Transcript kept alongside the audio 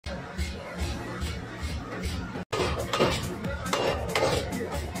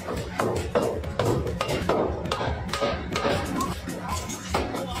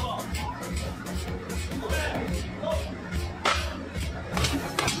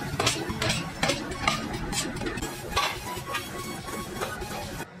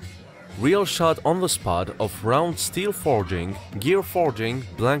real shot on the spot of round steel forging, gear forging,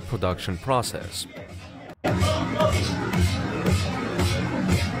 blank production process.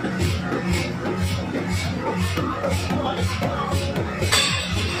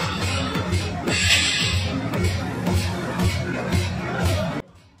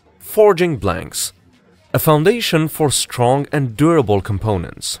 Forging blanks, a foundation for strong and durable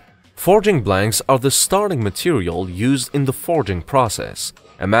components. Forging blanks are the starting material used in the forging process,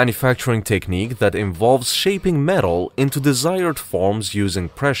 a manufacturing technique that involves shaping metal into desired forms using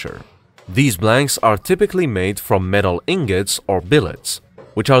pressure. These blanks are typically made from metal ingots or billets,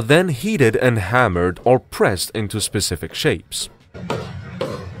 which are then heated and hammered or pressed into specific shapes.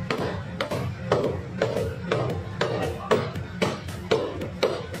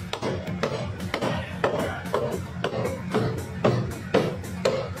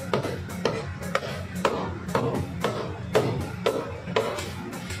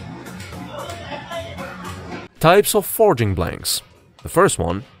 Types of forging blanks. The first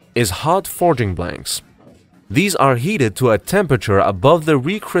one is hot forging blanks. These are heated to a temperature above the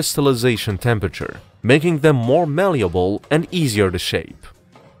recrystallization temperature, making them more malleable and easier to shape.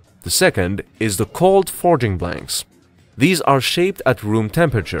 The second is the cold forging blanks. These are shaped at room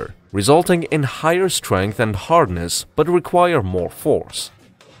temperature, resulting in higher strength and hardness but require more force.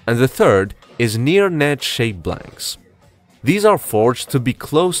 And the third is near net shape blanks. These are forged to be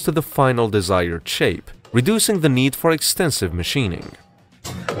close to the final desired shape, reducing the need for extensive machining.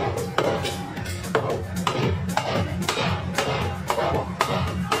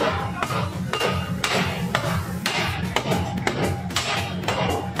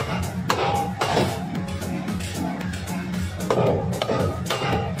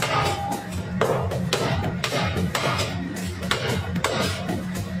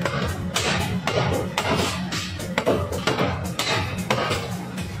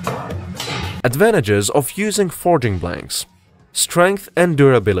 Advantages of using forging blanks: strength and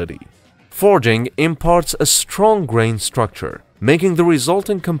durability. Forging imparts a strong grain structure, making the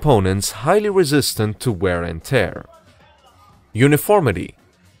resulting components highly resistant to wear and tear. Uniformity.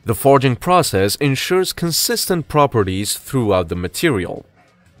 The forging process ensures consistent properties throughout the material.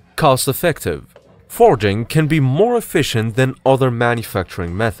 Cost-effective. Forging can be more efficient than other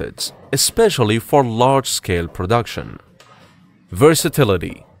manufacturing methods, especially for large-scale production.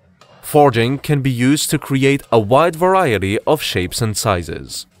 Versatility. Forging can be used to create a wide variety of shapes and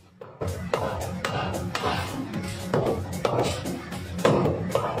sizes.